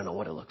 I don't know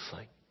what it looks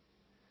like,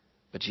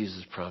 but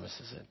Jesus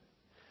promises it.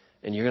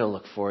 And you're going to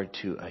look forward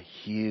to a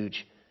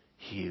huge,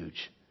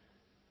 huge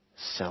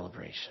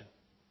celebration.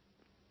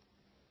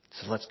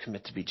 So let's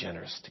commit to be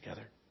generous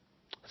together.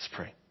 Let's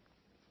pray.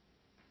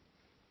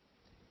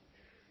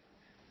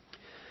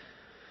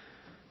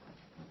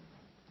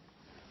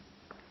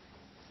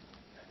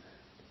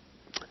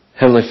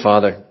 Heavenly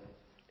Father,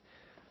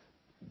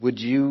 would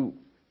you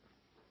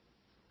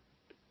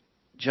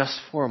just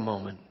for a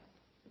moment,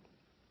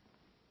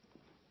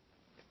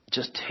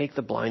 just take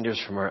the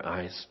blinders from our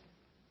eyes.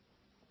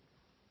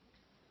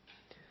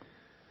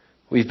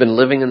 We've been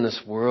living in this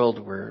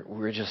world where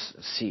we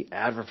just see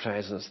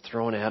advertisements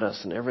thrown at us,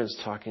 and everyone's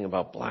talking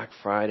about Black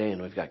Friday,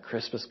 and we've got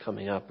Christmas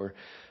coming up. We're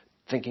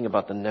thinking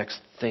about the next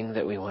thing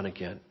that we want to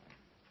get.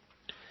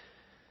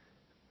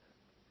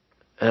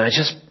 And I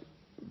just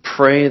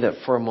pray that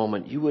for a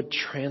moment you would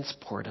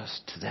transport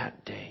us to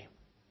that day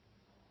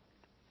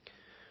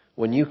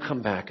when you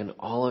come back in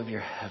all of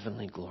your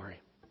heavenly glory.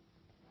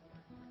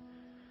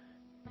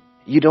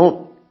 You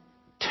don't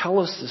tell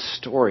us this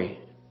story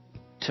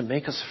to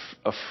make us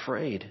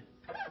afraid.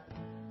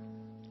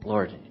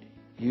 Lord,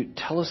 you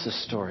tell us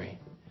this story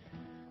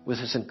with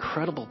this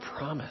incredible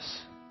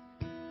promise.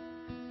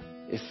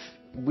 If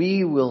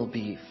we will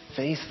be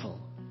faithful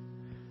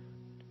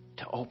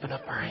to open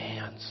up our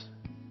hands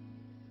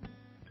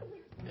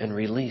and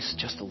release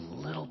just a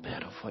little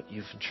bit of what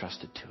you've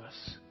entrusted to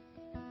us.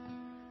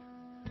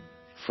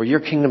 For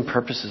your kingdom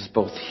purposes,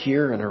 both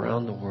here and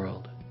around the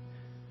world,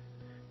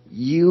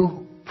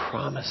 you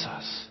promise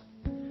us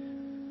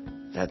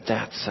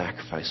that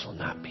sacrifice will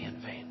not be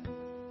in vain.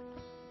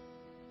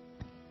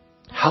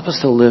 Help us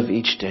to live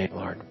each day,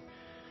 Lord,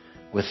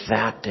 with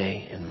that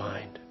day in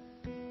mind.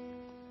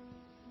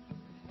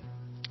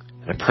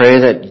 And I pray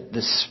that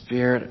the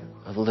Spirit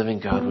of the living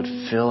God would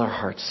fill our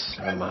hearts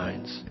and our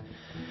minds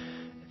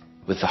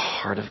with the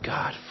heart of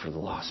God for the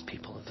lost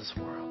people of this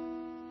world.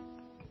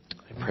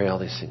 I pray all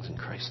these things in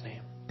Christ's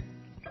name.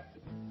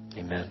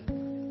 Amen.